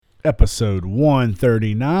episode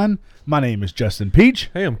 139. My name is Justin Peach.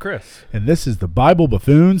 Hey, I'm Chris. And this is the Bible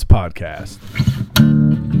Buffoons Podcast.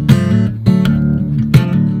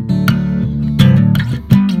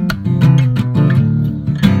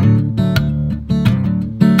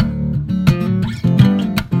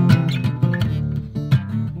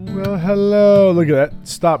 Well, hello. Look at that.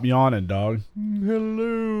 Stop yawning, dog.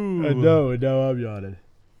 Hello. I know, I'm yawning.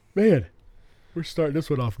 Man, we're starting this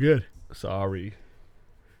one off good. Sorry.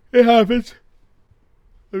 It happens.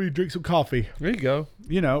 Let me drink some coffee. There you go.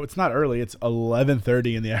 You know, it's not early. It's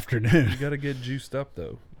 11:30 in the afternoon. You got to get juiced up,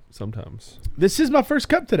 though, sometimes. This is my first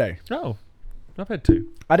cup today. Oh, I've had two.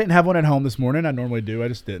 I didn't have one at home this morning. I normally do. I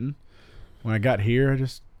just didn't. When I got here, I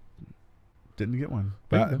just didn't get one.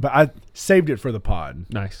 But I saved it for the pod.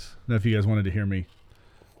 Nice. I don't know if you guys wanted to hear me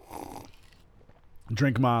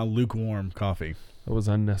drink my lukewarm coffee. That was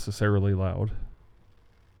unnecessarily loud.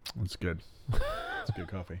 That's good. It's good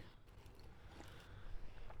coffee.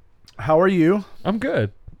 How are you? I'm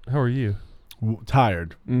good. How are you?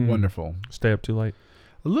 Tired. Wonderful. Stay up too late?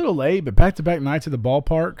 A little late, but back-to-back nights at the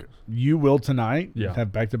ballpark. You will tonight. Yeah.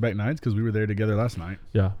 Have back-to-back nights because we were there together last night.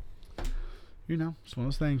 Yeah. You know, it's one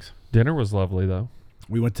of those things. Dinner was lovely, though.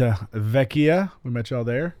 We went to Vecchia. We met y'all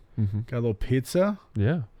there. Mm-hmm. Got a little pizza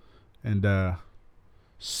Yeah. and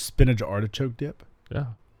spinach artichoke dip. Yeah.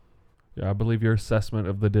 Yeah, I believe your assessment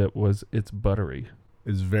of the dip was it's buttery.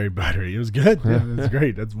 It was very buttery. It was good. Yeah, it was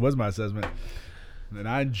great. That was my assessment. And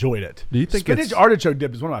I enjoyed it. Do you think spinach artichoke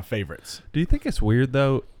dip is one of my favorites? Do you think it's weird,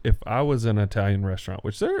 though, if I was in an Italian restaurant,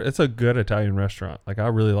 which it's a good Italian restaurant. Like, I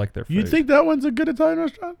really like their food. You think that one's a good Italian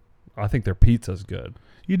restaurant? I think their pizza's good.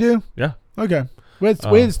 You do? Yeah. Okay. We had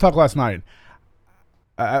this talk last night.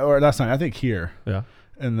 I think here. Yeah.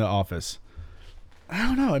 In the office. I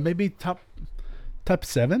don't know. It may be top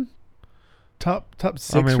 7? Top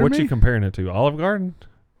 6 I mean, for what me? you comparing it to? Olive Garden?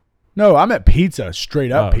 No, I'm at pizza.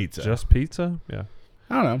 Straight up pizza. Just pizza? Yeah.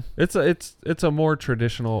 I don't know. It's a more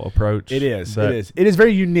traditional approach. It is. It is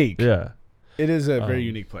very unique. Yeah. It is a very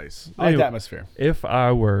unique place. I like anyway, the atmosphere. If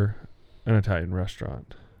I were an Italian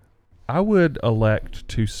restaurant, I would elect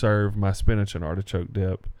to serve my spinach and artichoke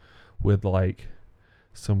dip with like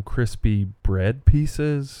some crispy bread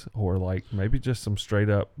pieces or like maybe just some straight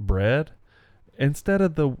up bread instead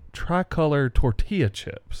of the tricolor tortilla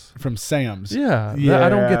chips From Sam's. Yeah, I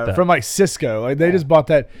don't get that. From like Cisco. Like they just bought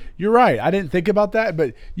that. You're right. I didn't think about that,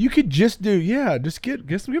 but you could just do,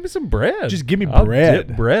 give me some bread. Just give me I'll bread.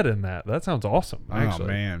 dip bread in that. That sounds awesome, actually. Oh,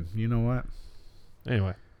 man. You know what?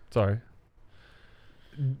 Anyway, sorry.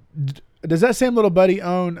 Does that same little buddy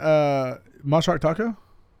own Mashrock Taco?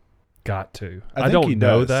 Got to. I I think don't he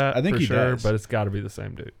know does. that I think for he sure, does. but it's got to be the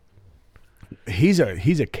same dude. He's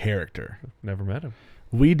a character. Never met him.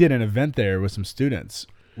 We did an event there with some students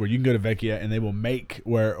where you can go to Vecchia and they will make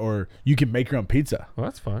or you can make your own pizza. Well,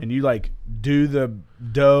 that's fun. And you like do the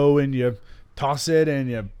dough and you toss it and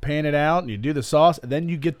you pan it out and you do the sauce and then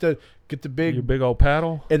you get the Your big old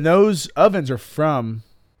paddle. and those ovens are from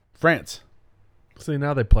France See,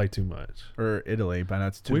 now they play too much. or Italy, but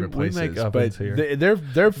that's two We- different we places. make ovens but here.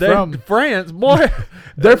 They're from France, boy.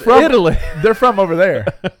 they're from Italy. They're from over there.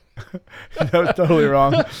 That was totally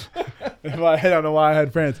wrong. I don't know why I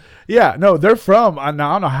had France. Yeah, no, they're from. I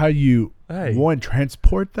don't know how you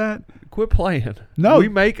transport that. Quit playing. No. We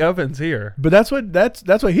make ovens here. But that's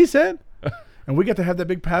what he said. And we got to have that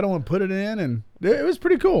big paddle and put it in, and it was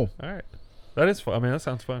pretty cool. All right. That is fun. I mean, that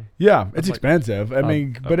sounds fun. Yeah, it's like- expensive. I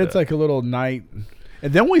mean, I but it's bet. like a little night.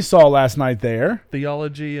 And then we saw last night there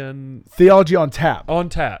Theology and Theology on Tap. on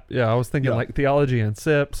tap. Yeah, I was thinking Yeah. like theology and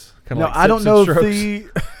sips. Kind No, of like I don't Sips know and if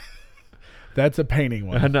Strokes. that's a painting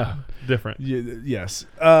one. I know. Different. Yes.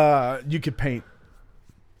 You could paint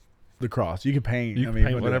the cross. You could paint. You can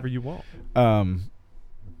paint whatever you want.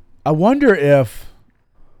 I wonder if,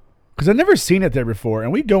 because I've never seen it there before,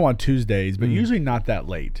 and we go on Tuesdays, but usually not that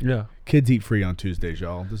late. Yeah. Kids eat free on Tuesdays,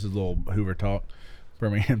 y'all. This is a little Hoover talk,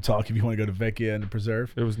 Birmingham talk. If you want to go to Vecchia and the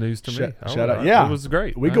Preserve, It was news to me. shout out. Yeah, It was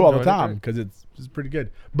great. We I go all the enjoyed it time great. because it's pretty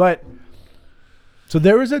good. But so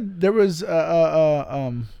there was if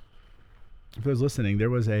I was listening, there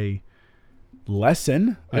was a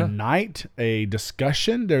lesson, Yeah. a night, a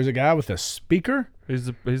discussion. There's a guy with a speaker. He's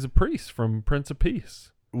a priest from Prince of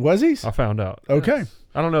Peace. Was he? I found out. Okay. Yes.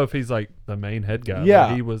 I don't know if he's like the main head guy. Yeah.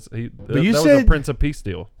 But he was. you that was a said- Prince of Peace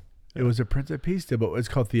deal. It was a Prince of Peace deal, but it's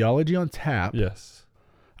called Theology on Tap. Yes.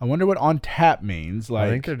 I wonder what on tap means. Like, I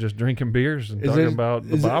think they're just drinking beers and is talking it- about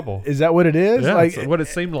the is it- Bible. Is that what it is? Yeah, like that's what it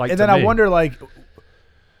seemed like. and to then me. I wonder, like,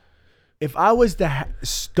 if I was to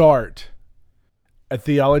start a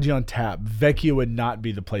Theology on Tap, Vecchia would not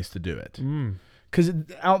be the place to do it. because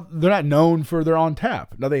they're not known for their on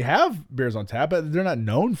tap. Now they have beers on tap, but they're not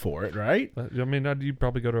known for it, right? I mean, you'd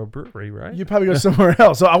probably go to a brewery, right? You probably go somewhere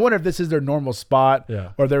else. So I wonder if this is their normal spot, Yeah.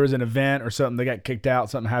 or there was an event or something. They got kicked out.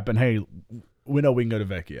 Something happened. Hey, we know we can go to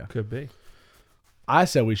Vecchia. Could be. I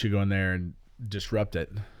said we should go in there and disrupt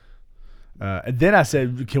it. And then I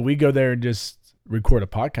said, can we go there and just record a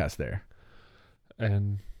podcast there?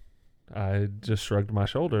 And I just shrugged my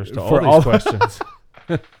shoulders to For all these questions.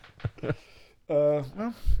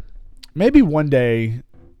 Well, maybe one day.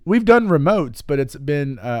 We've done remotes, but it's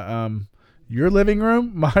been your living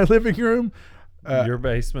room, my living room, Your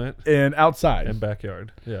basement and outside and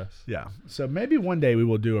backyard. Yes. Yeah. So maybe one day we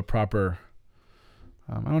will do a proper.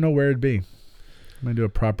 I don't know where it'd be. I'm gonna do a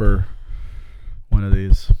proper one of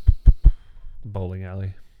these. Bowling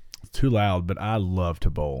alley. It's too loud, but I love to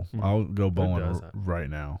bowl. I'll go bowling right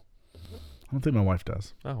now. I don't think my wife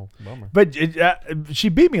does. Oh, bummer. But she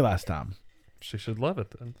beat me last time. She should love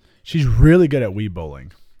it then. She's really good at Wii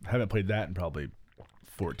bowling. I haven't played that in probably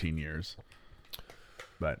 14 years.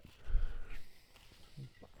 But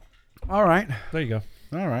all right. There you go.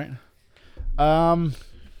 All right.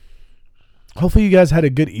 Hopefully you guys had a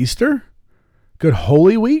good Easter. Good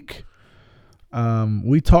Holy Week.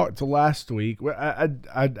 We talked last week. I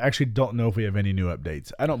actually don't know if we have any new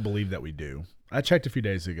updates. I don't believe that we do. I checked a few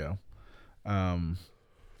days ago. So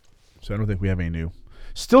I don't think we have any new.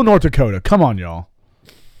 Still North Dakota. Come on, y'all.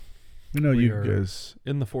 You know, you guys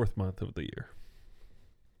in the 4th month of the year.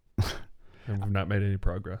 And we've not made any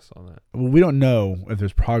progress on that. Well, we don't know if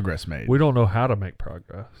there's progress made. We don't know how to make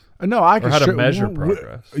progress. No, I or can how to measure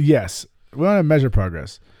progress. Yes, we want to measure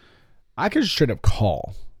progress. I can straight up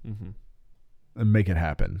call and make it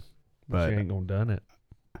happen, but she ain't gonna done it.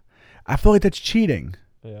 I feel like that's cheating.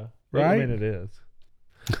 Yeah, right. I mean, it is.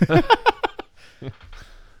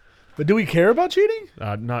 But do we care about cheating?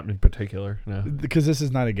 Not in particular, no. Because this is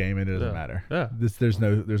not a game and it doesn't matter. Yeah. There's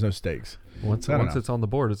no stakes. Once it's on the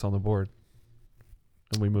board, it's on the board.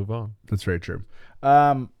 And we move on. That's very true.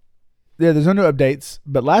 Yeah, there's no new updates.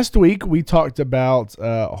 But last week we talked about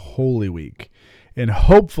Holy Week. And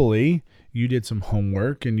hopefully you did some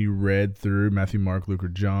homework and you read through Matthew, Mark, Luke, or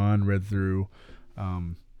John, read through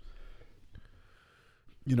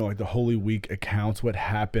like the Holy Week accounts, what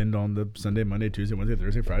happened on the Sunday, Monday, Tuesday, Wednesday,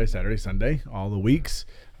 Thursday, Friday, Saturday, Sunday, all the weeks,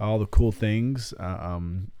 all the cool things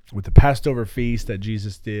with the Passover feast that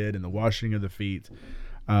Jesus did and the washing of the feet.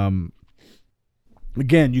 Again,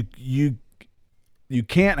 you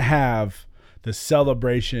can't have the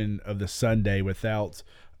celebration of the Sunday without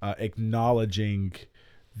acknowledging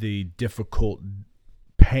the difficult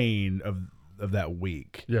pain of that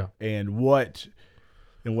week. Yeah. And what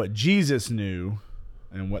Jesus knew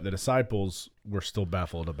and what the disciples were still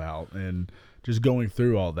baffled about, and just going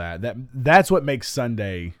through all that's what makes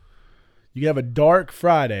Sunday. You have a dark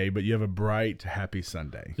Friday, but you have a bright, happy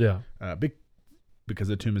Sunday. Yeah. Because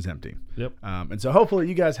the tomb is empty. Yep. And so hopefully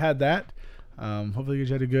you guys had that. Hopefully you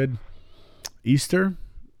guys had a good Easter.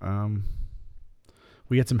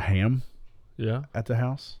 We had some ham. Yeah. At the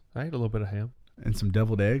house. I ate a little bit of ham. And some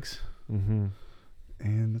deviled eggs. Mm-hmm.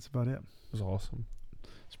 And that's about it. It was awesome.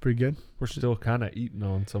 It's pretty good. We're still kind of eating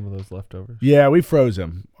on some of those leftovers. Yeah, we froze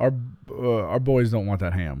them. Our boys don't want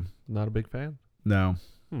that ham. Not a big fan? No.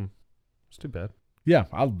 It's too bad. Yeah,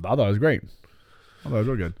 I thought it was great. I thought it was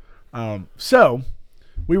real good. So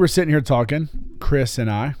we were sitting here talking, Chris and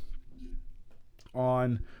I,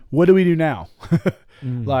 on what do we do now?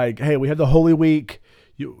 Like, hey, we have the Holy Week.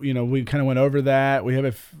 You know, we kind of went over that. We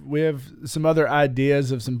have some other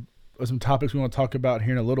ideas of some topics we want to talk about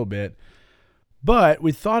here in a little bit. But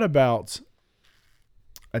we thought about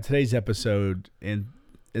today's episode and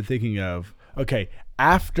thinking of, okay,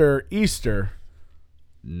 after Easter,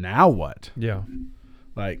 now what? Yeah.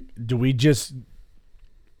 Like, do we just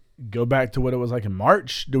go back to what it was like in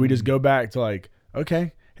March? Do we just go back to like,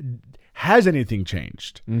 okay, has anything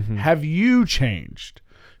changed? Mm-hmm. Have you changed?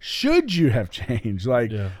 Should you have changed?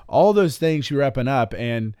 Like all those things you're wrapping up.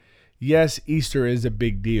 And yes, Easter is a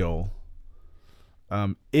big deal.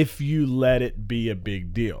 If you let it be a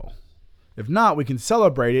big deal. If not, we can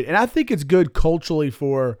celebrate it. And I think it's good culturally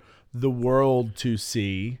for the world to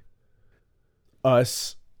see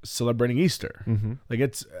us celebrating Easter. Mm-hmm. Like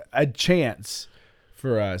it's a chance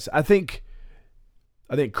for us. I think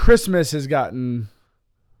Christmas has gotten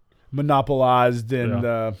monopolized and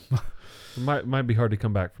it might be hard to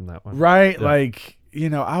come back from that one. Right? Yeah. Like,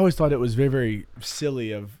 I always thought it was very, very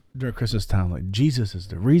silly of during Christmas time, like Jesus is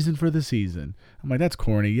the reason for the season. I'm like, that's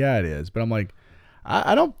corny. Yeah, it is. But I'm like,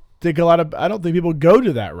 I don't think people go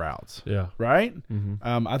to that route. Yeah. Right?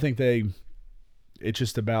 Mm-hmm. I think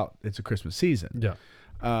it's a Christmas season. Yeah.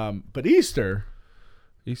 But Easter,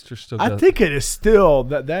 Easter still. I think it is still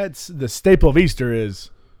that's the staple of Easter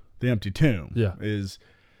is the empty tomb. Yeah. Is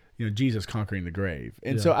Jesus conquering the grave,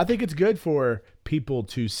 and Yeah. so I think it's good for people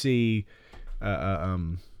to see,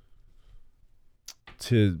 to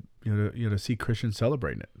see Christians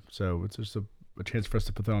celebrating it. So it's just a chance for us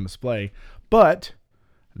to put that on display. But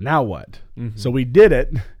now what? Mm-hmm. So we did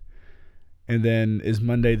it, and then is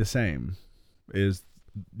Monday the same? Is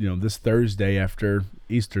this Thursday after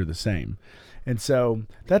Easter the same? And so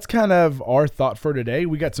that's kind of our thought for today.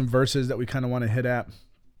 We got some verses that we kind of want to hit at.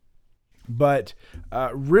 But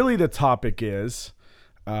really the topic is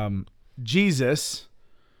Jesus.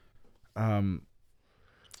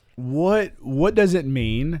 What does it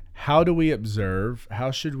mean? How do we observe?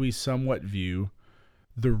 How should we somewhat view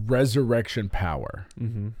the resurrection power?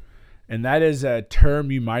 Mm-hmm. And that is a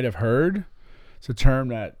term you might have heard. It's a term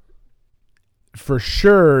that for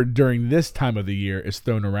sure during this time of the year is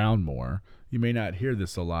thrown around more. You may not hear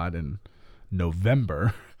this a lot in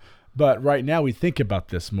November, but right now we think about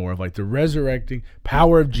this more of like the resurrecting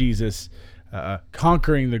power of Jesus,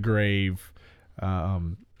 conquering the grave,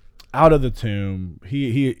 out of the tomb.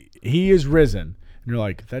 He is risen. And you're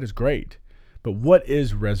like, that is great. But what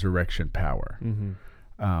is resurrection power?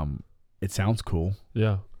 Mm-hmm. It sounds cool.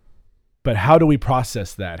 Yeah. But how do we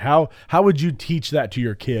process that? How would you teach that to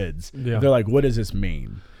your kids? Yeah. They're like, what does this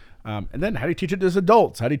mean? And then how do you teach it to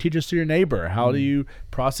adults? How do you teach this to your neighbor? How do you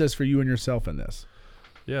process for you and yourself in this?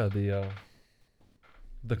 Yeah,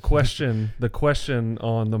 the question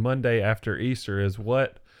on the Monday after Easter is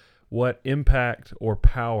what impact or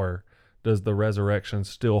power does the resurrection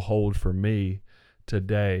still hold for me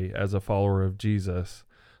today as a follower of Jesus?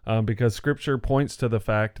 Because Scripture points to the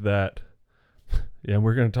fact that, and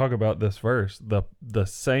we're going to talk about this verse, the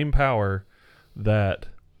same power that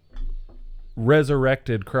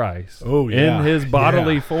resurrected Christ in his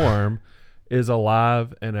bodily form is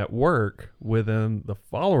alive and at work within the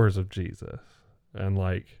followers of Jesus. And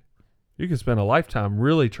like, you can spend a lifetime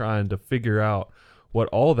really trying to figure out what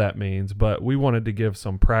all that means, but we wanted to give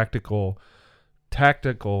some practical,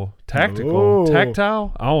 tactile,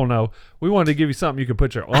 I don't know. We wanted to give you something you can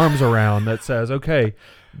put your arms around that says, okay,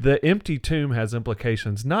 the empty tomb has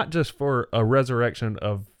implications, not just for a resurrection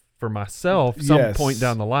for myself some point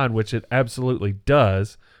down the line, which it absolutely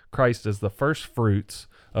does. Christ is the first fruits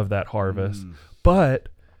of that harvest, but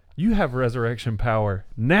you have resurrection power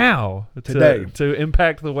now today to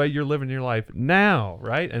impact the way you're living your life now,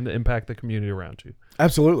 right? And to impact the community around you.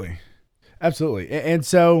 Absolutely. And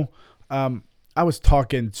so I was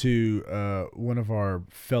talking to one of our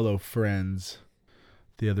fellow friends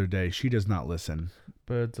the other day. She does not listen.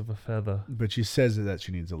 Birds of a feather. But she says that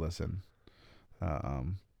she needs to listen.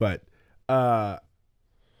 But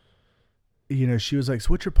she was like, so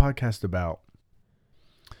what's your podcast about?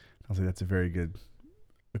 I was like, that's a very good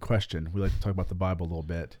question. We like to talk about the Bible a little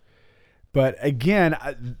bit. But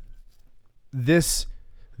again, this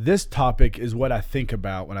topic is what I think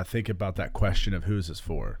about when I think about that question of who is this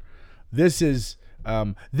for. This isn't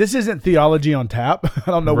theology on tap. I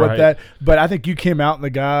don't know what but I think you came out and the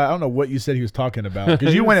guy, I don't know what you said he was talking about,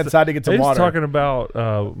 because you went inside to get some water. He was talking about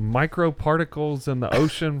microparticles in the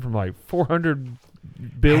ocean from like 400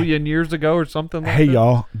 billion years ago or something like that. Hey,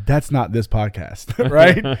 y'all, that's not this podcast,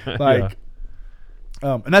 right?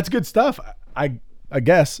 And that's good stuff, I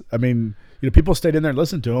guess. I mean, people stayed in there and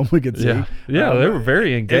listened to him. We could see. Yeah, they were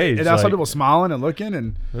very engaged. And I saw people smiling and looking,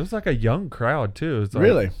 and it was like a young crowd too. It was like,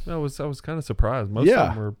 really? I was kind of surprised. Most of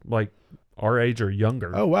them were like our age or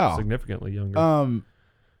younger. Oh wow, significantly younger.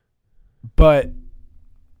 But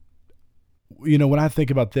when I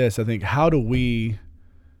think about this, I think, how do we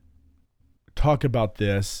talk about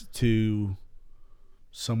this to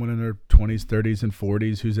someone in their 20s, 30s, and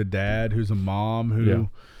 40s who's a dad, who's a mom, who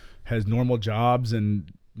has normal jobs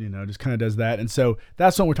and just kind of does that. And so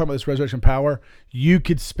that's when we're talking about this resurrection power. You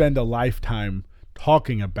could spend a lifetime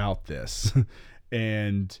talking about this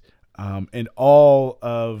and all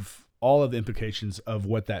of the implications of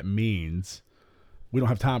what that means. We don't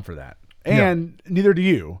have time for that. And neither do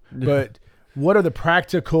you. But what are the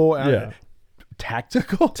practical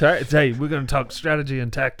tactical? Hey, we're going to talk strategy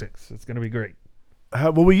and tactics. It's going to be great.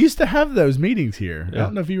 Well, we used to have those meetings here. Yeah. I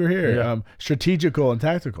don't know if you were here. Yeah. Strategical and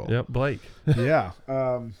tactical. Yep, Blake. Yeah.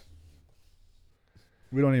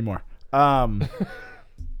 We don't anymore. But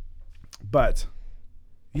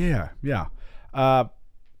yeah.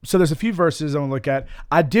 So there's a few verses I want to look at.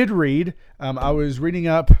 I did read. I was reading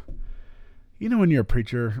up. When you're a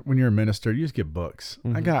preacher, when you're a minister, you just get books.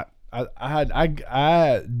 Mm-hmm.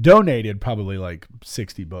 I donated probably like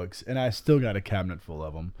 60 books, and I still got a cabinet full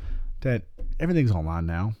of them. That everything's online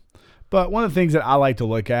now. But one of the things that I like to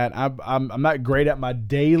look at, I'm not great at my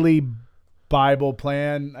daily Bible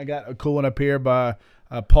plan. I got a cool one up here by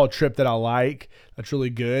Paul Tripp that I like. That's really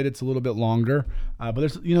good. It's a little bit longer, but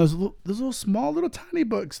there's little small little tiny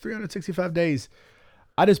books, 365 days.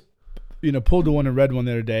 I just pulled the one and read one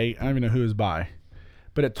the other day. I don't even know who it was by,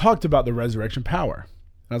 but it talked about the resurrection power.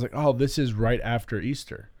 And I was like, oh, this is right after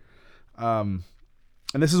Easter. And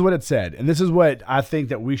this is what it said. And this is what I think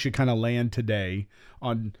that we should kind of land today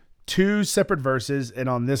on 2 separate verses and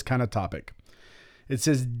on this kind of topic. It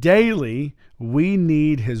says, daily we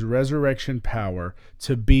need his resurrection power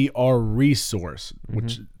to be our resource,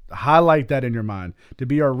 which highlight that in your mind, to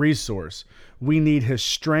be our resource. We need his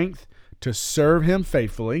strength to serve him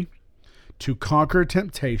faithfully, to conquer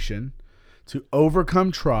temptation, to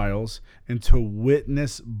overcome trials, and to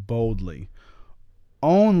witness boldly.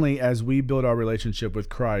 Only as we build our relationship with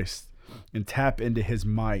Christ and tap into his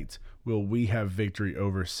might will we have victory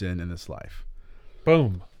over sin in this life.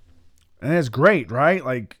 Boom. And that's great, right?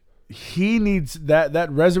 Like, he needs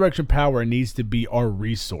that resurrection power needs to be our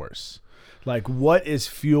resource. Like, what is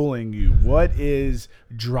fueling you? What is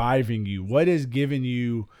driving you? What is giving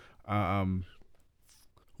you,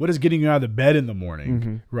 what is getting you out of the bed in the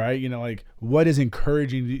morning, right? Like, what is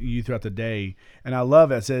encouraging you throughout the day? And I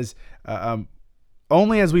love it. It says,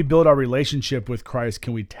 only as we build our relationship with Christ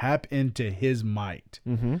can we tap into his might.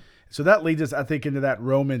 So that leads us, I think, into that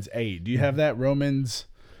Romans 8. Do you have that? Romans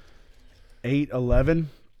 8:11.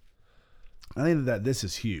 I think that this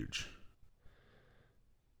is huge.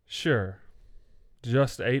 Sure.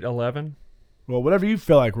 Just 8:11? Well, whatever you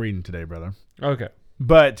feel like reading today, brother. Okay.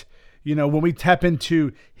 But, when we tap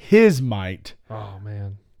into his might. Oh,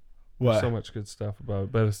 man. What? There's so much good stuff about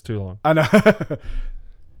it, but it's too long. I know.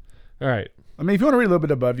 All right. I mean, if you want to read a little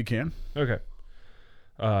bit above, you can. Okay.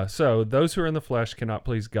 So those who are in the flesh cannot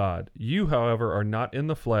please God. You, however, are not in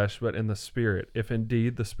the flesh, but in the Spirit, if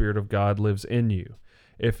indeed the Spirit of God lives in you.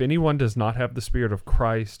 If anyone does not have the Spirit of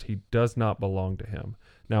Christ, he does not belong to him.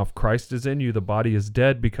 Now, if Christ is in you, the body is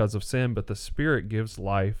dead because of sin, but the Spirit gives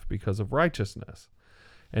life because of righteousness.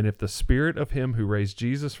 And if the Spirit of him who raised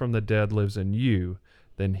Jesus from the dead lives in you,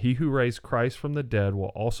 then he who raised Christ from the dead will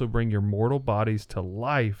also bring your mortal bodies to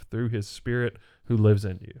life through his Spirit who lives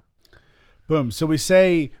in you. Boom. So we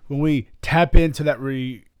say when we tap into that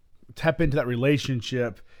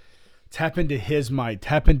relationship, tap into his might,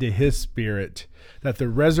 tap into his Spirit, that the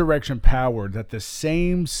resurrection power, that the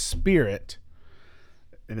same Spirit,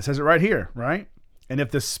 and it says it right here, right? And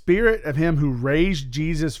if the Spirit of him who raised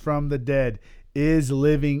Jesus from the dead is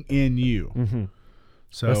living in you.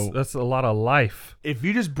 So that's a lot of life. If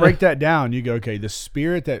you just break that down, you go, okay, the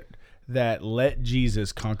Spirit that let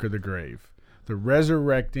Jesus conquer the grave, the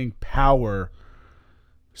resurrecting power,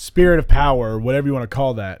 Spirit of power, whatever you want to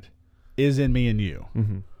call that, is in me and you.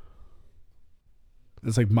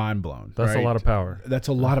 It's like mind blown. That's right? a lot of power. That's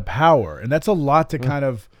a lot of power. And that's a lot to kind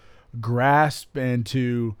of grasp and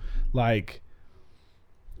to like,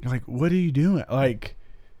 what are you doing? Like,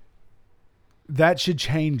 that should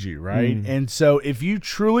change you, right? And so if you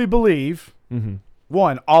truly believe,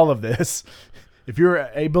 one, all of this, if you're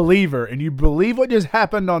a believer and you believe what just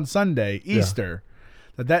happened on Sunday, Easter,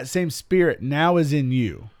 that same Spirit now is in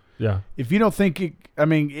you. Yeah. If you don't think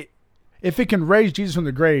if it can raise Jesus from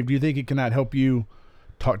the grave, do you think it cannot help you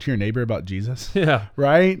talk to your neighbor about Jesus? Yeah.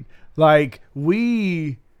 Right? Like,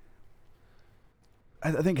 I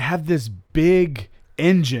think, have this big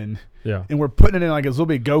engine, and we're putting it in like a little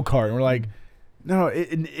bit go-kart, and we're like, no,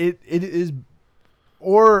 it is,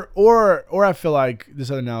 or I feel like this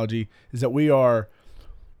other analogy is that we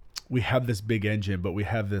have this big engine, but we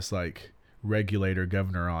have this like regulator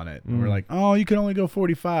governor on it. And we're like, oh, you can only go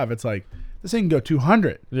 45. It's like, this thing can go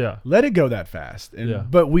 200. Yeah. Let it go that fast.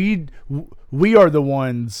 But we are the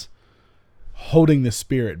ones holding the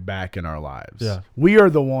Spirit back in our lives. Yeah. We are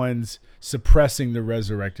the ones suppressing the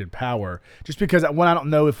resurrected power. Just because, one, I don't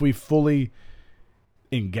know if we fully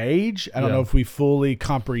engage. I don't know if we fully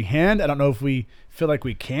comprehend. I don't know if we feel like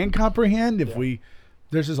we can comprehend.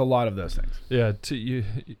 There's just a lot of those things. Yeah.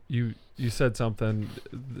 You said something,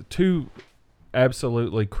 2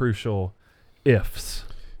 absolutely crucial ifs.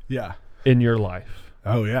 Yeah. In your life.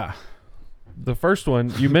 Oh yeah. The first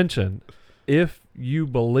one you mentioned, if you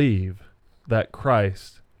believe that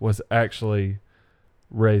Christ was actually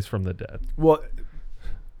raised from the dead. Well,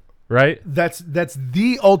 right? That's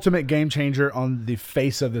the ultimate game changer on the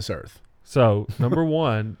face of this earth. So, number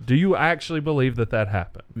 1, do you actually believe that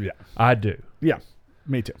happened? Yeah. I do. Yeah.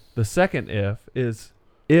 Me too. The second if is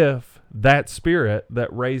if that Spirit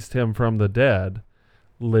that raised him from the dead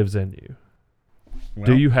lives in you. Well,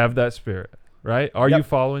 do you have that Spirit, right? Are you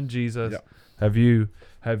following Jesus? Yep. Have you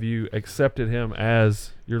Have you accepted him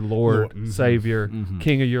as your Lord, Mhm. Savior, Mhm.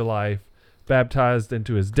 King of your life, baptized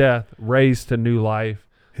into his death, raised to new life?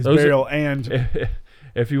 His Those burial and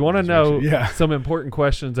if you want to know Yeah. some important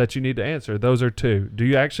questions that you need to answer, those are 2. Do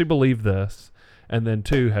you actually believe this? And then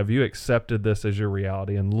 2, have you accepted this as your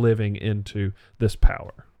reality and living into this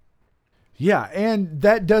power? yeah, and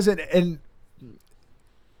that doesn't. And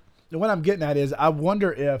what I'm getting at is, I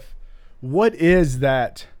wonder if what is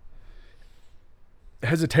that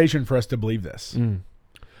hesitation for us to believe this,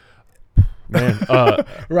 Man,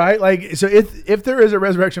 right? Like, so if there is a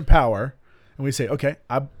resurrection power, and we say, okay,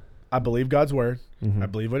 I believe God's word. I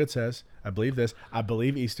believe what it says. I believe this. I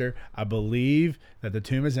believe Easter. I believe that the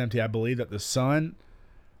tomb is empty. I believe that the Son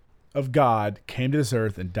of God came to this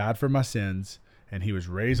earth and died for my sins, and he was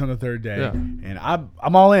raised on the third day. Yeah. And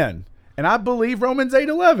I'm all in. And I believe Romans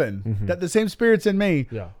 8:11, that the same Spirit's in me.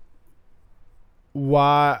 yeah.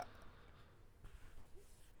 Why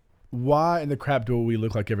in the crap do we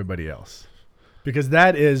look like everybody else? Because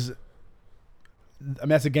that is,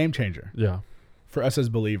 that's a game changer Yeah. for us as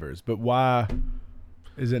believers. But why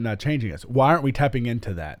is it not changing us? Why aren't we tapping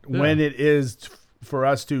into that when it is for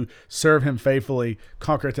us to serve him faithfully,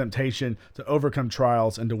 conquer temptation, to overcome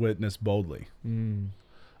trials, and to witness boldly?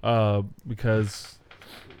 Because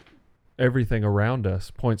everything around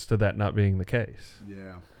us points to that not being the case.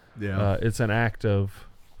 Yeah. It's an act of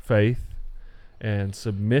faith and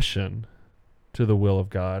submission to the will of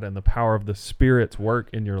God and the power of the Spirit's work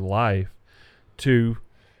in your life to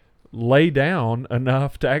lay down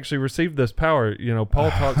enough to actually receive this power. You know,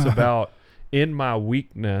 Paul talks about, in my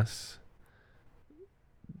weakness,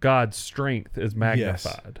 God's strength is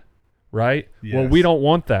magnified, right? Yes. Well, we don't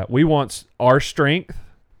want that. We want our strength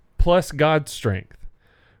plus God's strength,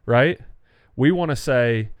 right? We want to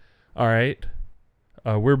say, all right,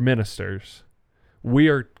 we're ministers. We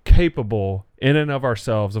are capable in and of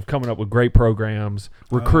ourselves of coming up with great programs,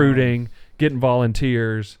 recruiting, getting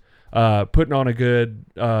volunteers, putting on a good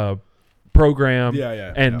program,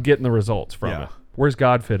 and getting the results from it. Where's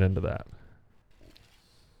God fit into that?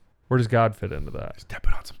 Where does God fit into that?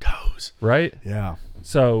 Stepping on some toes. Right? Yeah.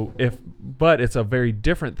 So but it's a very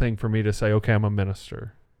different thing for me to say, okay, I'm a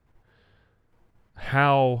minister.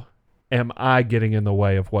 How am I getting in the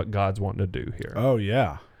way of what God's wanting to do here? Oh,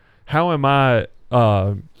 yeah. How am I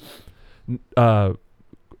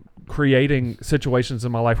creating situations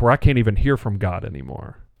in my life where I can't even hear from God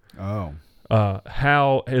anymore? Oh.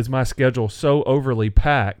 How is my schedule so overly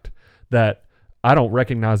packed that I don't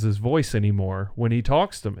recognize his voice anymore when he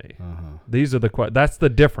talks to me? These are that's the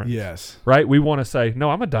difference. Yes. Right? We want to say,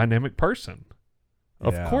 no, I'm a dynamic person.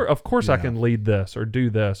 Of course I Yeah. can lead this or do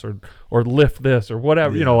this or lift this or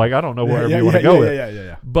whatever. You know, like, I don't know wherever you want to go go with with.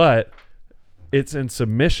 Yeah. But it's in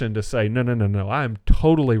submission to say, no. I am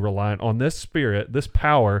totally reliant on this Spirit, this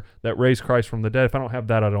power that raised Christ from the dead. If I don't have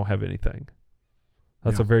that, I don't have anything.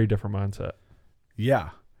 That's a very different mindset. Yeah.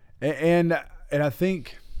 And I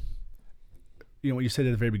think, you know, what you said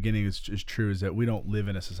at the very beginning is true, is that we don't live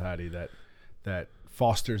in a society that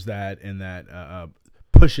fosters that and that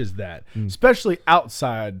pushes that, especially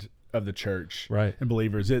outside of the church, Right. and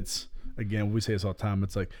believers. It's, again, we say this all the time.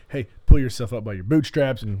 It's like, hey, pull yourself up by your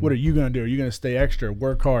bootstraps. What are you going to do? Are you going to stay extra,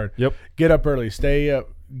 work hard, get up early, stay up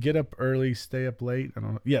late? I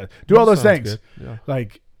don't know. Yeah. Do all those things. Good. Yeah.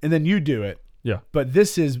 Like, and then you do it. Yeah. But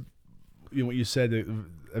this is, you know, what you said,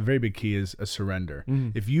 a very big key is a surrender.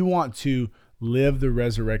 If you want to live the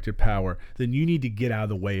resurrected power, then you need to get out of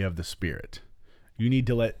the way of the Spirit. You need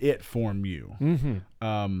to let it form you.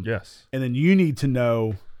 Yes. And then you need to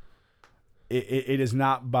know it is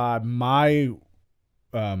not by my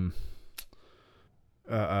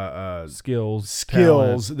skills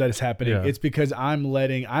talent that is happening. Yeah. It's because I'm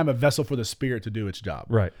a vessel for the Spirit to do its job.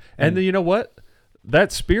 Right. And then, you know what?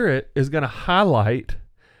 That Spirit is going to highlight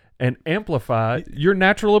and amplify your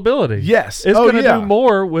natural ability. Yes. It's going to do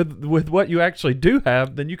more with what you actually do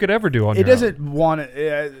have than you could ever do on your own. It doesn't want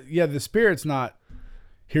it. The Spirit's not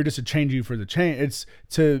here just to change you for the change. It's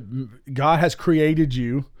God has created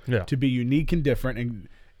you to be unique and different,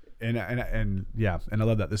 and I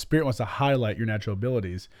love that. The Spirit wants to highlight your natural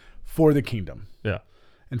abilities for the kingdom. Yeah.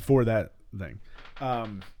 And for that thing. I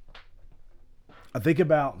think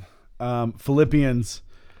about Philippians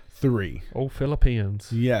 3. Oh,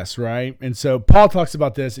 Philippines. Yes, right. And so Paul talks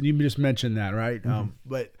about this, and you just mentioned that, right?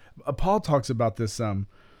 But Paul talks about this.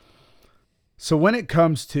 So when it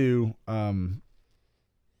comes to, all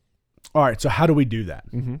right, so how do we do that,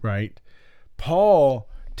 right? Paul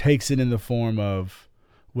takes it in the form of,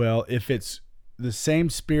 well, if it's the same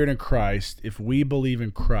Spirit in Christ, if we believe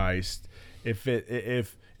in Christ,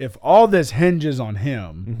 if all this hinges on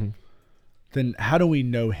Him, then how do we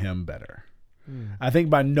know him better? I think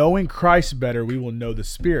by knowing Christ better, we will know the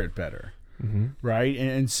Spirit better, right?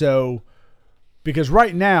 And so, because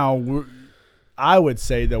right now, I would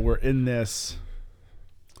say that we're in this.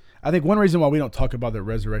 I think one reason why we don't talk about the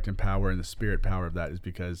resurrecting power and the Spirit power of that is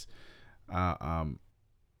because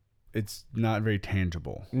it's not very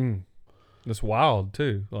tangible. It's wild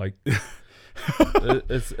too. Like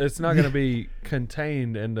it's not going to be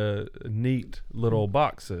contained into neat little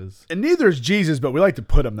boxes. And neither is Jesus, but we like to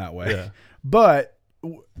put him that way. Yeah. But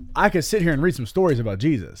I could sit here and read some stories about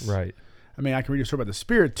Jesus. Right. I mean, I can read a story about the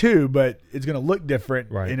Spirit too, but it's going to look different,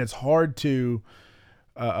 right. And it's hard to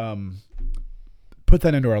put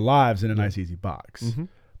that into our lives in a nice, easy box.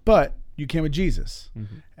 But you can with Jesus,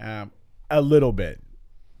 a little bit.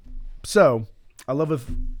 So I love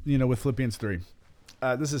with Philippians 3.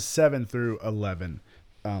 This is 7 through 11.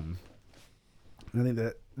 I think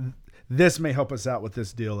that this may help us out with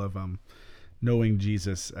this deal of knowing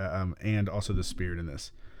Jesus and also the Spirit in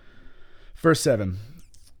this. Verse 7.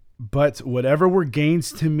 But whatever were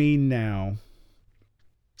gains to me,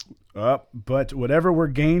 I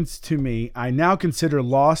now consider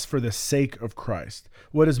loss for the sake of Christ.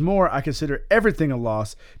 What is more, I consider everything a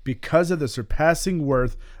loss because of the surpassing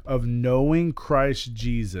worth of knowing Christ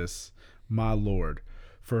Jesus, my Lord,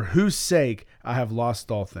 for whose sake I have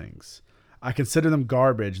lost all things. I consider them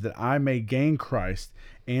garbage, that I may gain Christ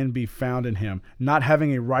and be found in him, not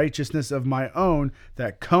having a righteousness of my own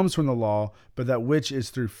that comes from the law, but that which is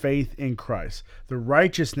through faith in Christ, the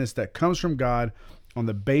righteousness that comes from God on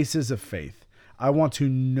the basis of faith. I want to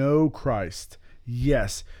know Christ,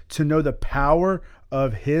 yes, to know the power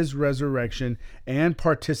of his resurrection and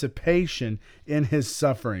participation in his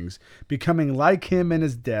sufferings, becoming like him in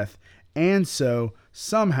his death, and so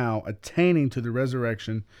somehow attaining to the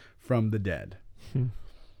resurrection from the dead.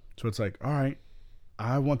 So it's like, all right,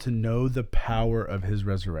 I want to know the power of his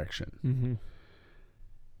resurrection.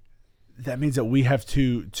 That means that we have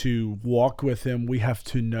to walk with him. We have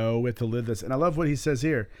to know, we have to live this. And I love what he says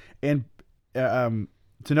here. And to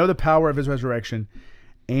know the power of his resurrection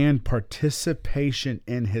and participation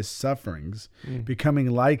in his sufferings,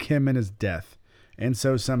 becoming like him in his death, and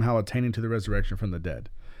so somehow attaining to the resurrection from the dead.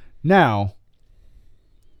 Now,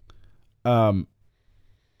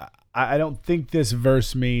 I don't think this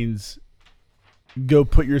verse means go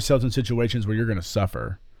put yourselves in situations where you're going to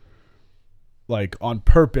suffer, like on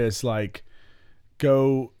purpose, like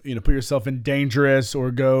go, put yourself in dangerous,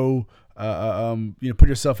 or go, put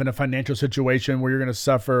yourself in a financial situation where you're going to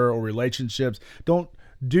suffer, or relationships. Don't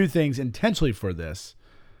do things intentionally for this.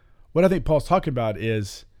 What I think Paul's talking about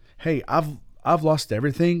is, hey, I've lost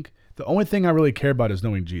everything. The only thing I really care about is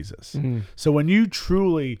knowing Jesus. So when you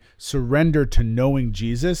truly surrender to knowing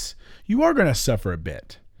Jesus, you are going to suffer a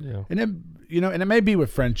bit. Yeah. And and it may be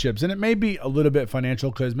with friendships, and it may be a little bit financial,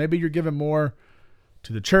 because maybe you're giving more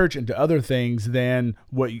to the church and to other things than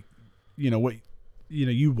what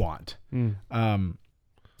you want.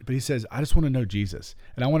 But he says, I just want to know Jesus,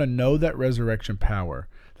 and I want to know that resurrection power,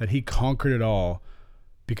 that he conquered it all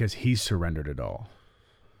because he surrendered it all,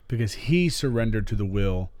 because he surrendered to the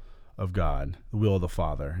will of God, the will of the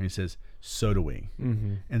Father. And he says, so do we.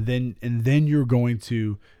 And then you're going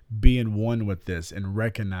to be in one with this and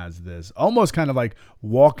recognize this, almost kind of like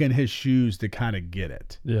walk in his shoes to kind of get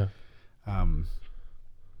it. Yeah. And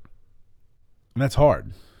that's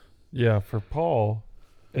hard. Yeah. For Paul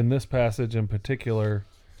in this passage in particular,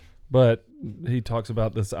 but he talks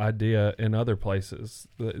about this idea in other places,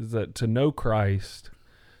 that to know Christ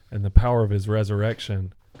and the power of his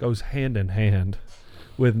resurrection goes hand in hand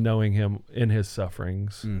with knowing him in his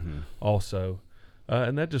sufferings also.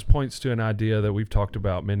 And that just points to an idea that we've talked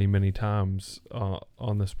about many, many times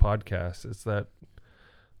on this podcast. It's that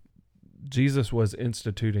Jesus was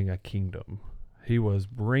instituting a kingdom. He was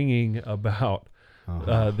bringing about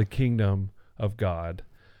the kingdom of God.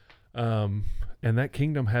 And that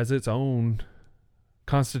kingdom has its own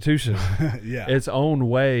constitution, its own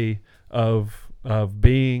way of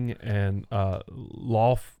being, and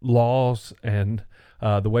laws, and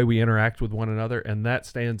the way we interact with one another, and that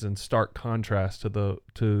stands in stark contrast to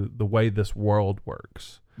the way this world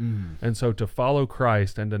works. And so to follow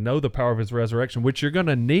Christ and to know the power of his resurrection, which you're going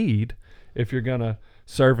to need if you're going to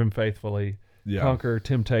serve him faithfully, conquer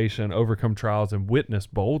temptation, overcome trials, and witness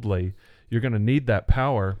boldly, you're going to need that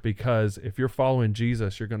power, because if you're following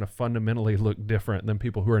Jesus, you're going to fundamentally look different than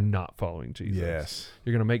people who are not following Jesus. Yes.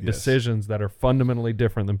 You're going to make decisions that are fundamentally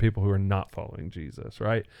different than people who are not following Jesus,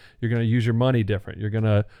 right? You're going to use your money different. You're going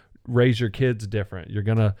to raise your kids different. You're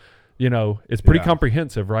going to, it's pretty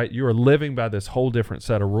comprehensive, right? You are living by this whole different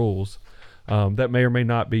set of rules that may or may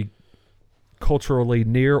not be culturally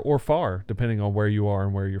near or far, depending on where you are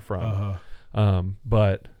and where you're from.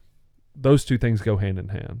 But those two things go hand in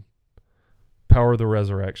hand. Power of the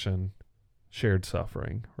resurrection, shared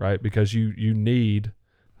suffering, right? Because you need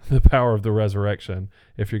the power of the resurrection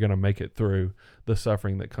if you're going to make it through the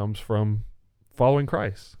suffering that comes from following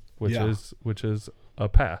Christ, which is a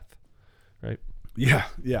path, right? Yeah,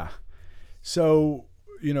 yeah. So,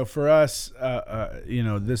 for us,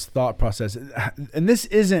 this thought process, and this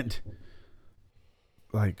isn't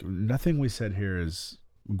like nothing we said here is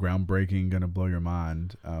groundbreaking, going to blow your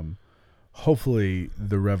mind. Hopefully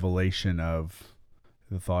the revelation of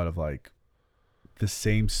the thought of like the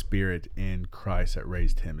same spirit in Christ that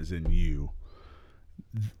raised him is in you.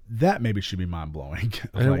 That maybe should be mind blowing.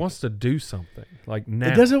 And it wants to do something like now.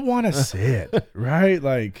 It doesn't want to sit, right?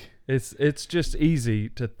 Like it's just easy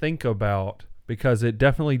to think about because it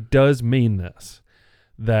definitely does mean this,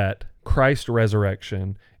 that Christ's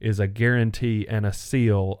resurrection is a guarantee and a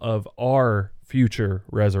seal of our future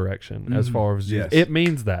resurrection as far as Jesus. It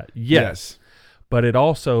means that, yes. But it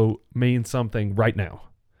also means something right now.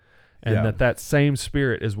 And that same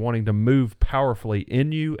spirit is wanting to move powerfully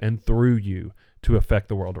in you and through you to affect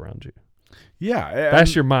the world around you. Yeah.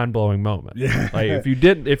 That's your mind-blowing moment. Yeah. Like if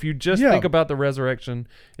you just think about the resurrection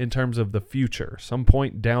in terms of the future, some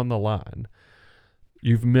point down the line,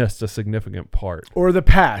 you've missed a significant part. Or the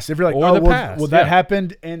past. If you're like, past, that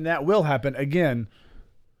happened and that will happen again.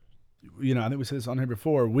 I think we said this on here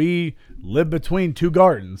before. We live between two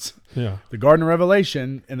gardens. Yeah. The Garden of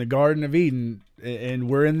Revelation and the Garden of Eden, and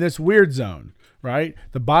we're in this weird zone, right?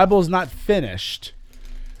 The Bible's not finished,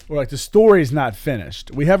 or like the story's not finished.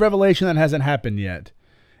 We have Revelation that hasn't happened yet,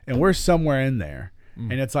 and we're somewhere in there.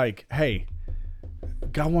 And it's like, hey,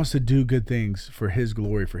 God wants to do good things for his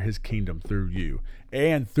glory, for his kingdom through you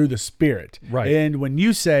and through the Spirit. Right. And when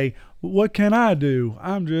you say, what can I do?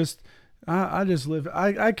 I just live.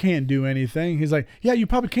 I can't do anything. He's like, yeah, you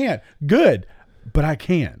probably can't. Good, but I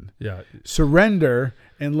can. Yeah. Surrender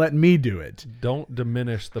and let me do it. Don't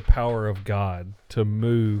diminish the power of God to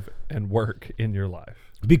move and work in your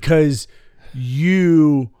life. Because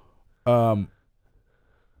you don't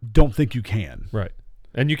think you can. Right.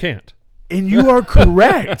 And you can't. And you are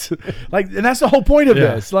correct. And that's the whole point of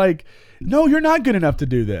this. Like, no, you're not good enough to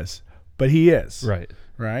do this. But he is. Right.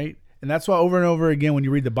 Right? And that's why over and over again, when you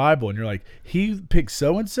read the Bible and you're like, he picked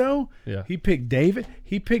so-and-so, he picked David,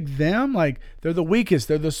 he picked them, like they're the weakest,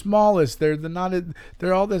 they're the smallest, they're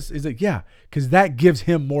all this. He's like, yeah, because that gives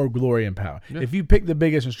him more glory and power. Yeah. If you pick the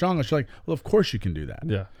biggest and strongest, you're like, well, of course you can do that.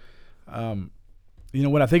 Yeah.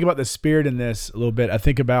 When I think about the Spirit in this a little bit, I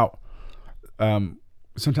think about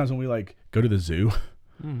sometimes when we like go to the zoo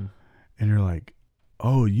and you're like,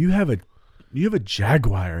 oh, you have a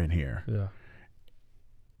jaguar in here. Yeah.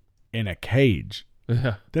 In a cage.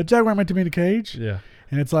 Yeah. That jaguar meant to be in a cage. Yeah.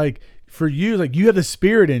 And it's like, for you, like you have the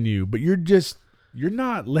Spirit in you, but you're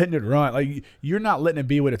not letting it run. Like you're not letting it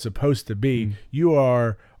be what it's supposed to be. You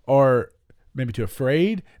are maybe too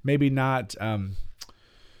afraid, maybe not, I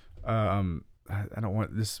don't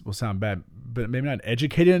want, this will sound bad, but maybe not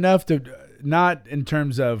educated enough to, not in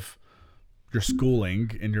terms of your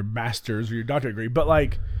schooling and your master's or your doctorate degree, but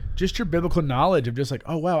like just your biblical knowledge of just like,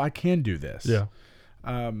 oh wow, I can do this. Yeah.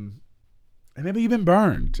 And maybe you've been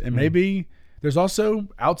burned, and maybe there's also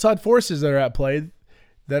outside forces that are at play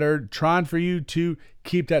that are trying for you to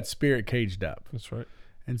keep that spirit caged up. That's right.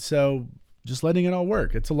 And so just letting it all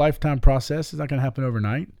work. It's a lifetime process. It's not going to happen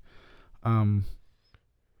overnight.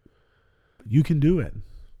 You can do it.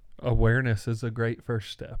 Awareness is a great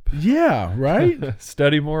first step. Yeah, right?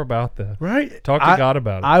 Study more about that. Right? Talk to God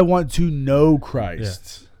about it. I want to know Christ.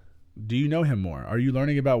 Yes. Do you know him more? Are you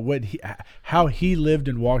learning about how he lived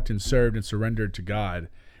and walked and served and surrendered to God,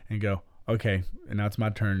 and go, okay, and now it's my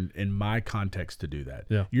turn in my context to do that.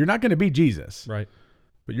 Yeah. You're not going to be Jesus. Right.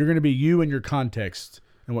 But you're going to be you in your context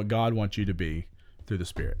and what God wants you to be through the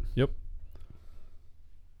Spirit. Yep.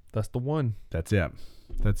 That's the one. That's it.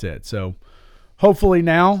 That's it. So hopefully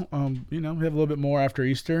now, we have a little bit more after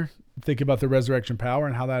Easter. Think about the resurrection power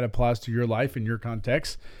and how that applies to your life and your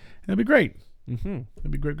context. It'll be great. It'd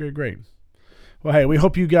be great. Well, hey, we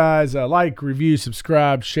hope you guys like, review,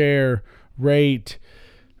 subscribe, share, rate,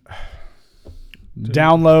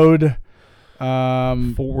 download,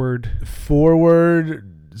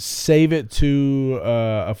 forward, save it to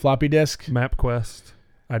a floppy disk. MapQuest.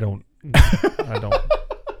 I don't.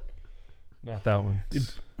 Not that one.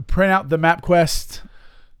 Print out the MapQuest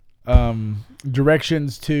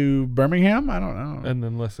directions to Birmingham. I don't know. And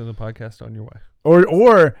then listen to the podcast on your way.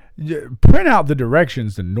 Or print out the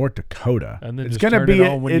directions to North Dakota. And then it's just gonna turn be it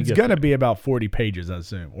on when you it's get gonna there. be about 40 pages, I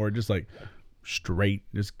assume, or just like straight.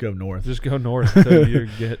 Just go north. Just go north until you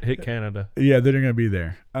hit Canada. Yeah, they're going to be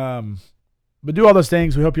there. But do all those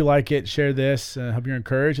things. We hope you like it. Share this. Hope you're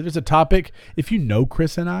encouraged. If there's a topic, if you know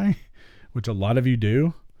Chris and I, which a lot of you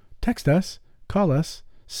do, text us, call us,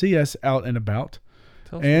 see us out and about.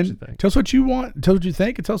 Tell us what you think. Tell us what you want. Tell us what you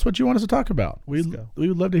think, and tell us what you want us to talk about. We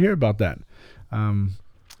would love to hear about that.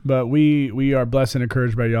 But we are blessed and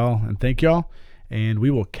encouraged by y'all, and thank y'all. And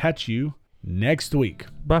we will catch you next week.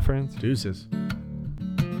 Bye, friends. Deuces.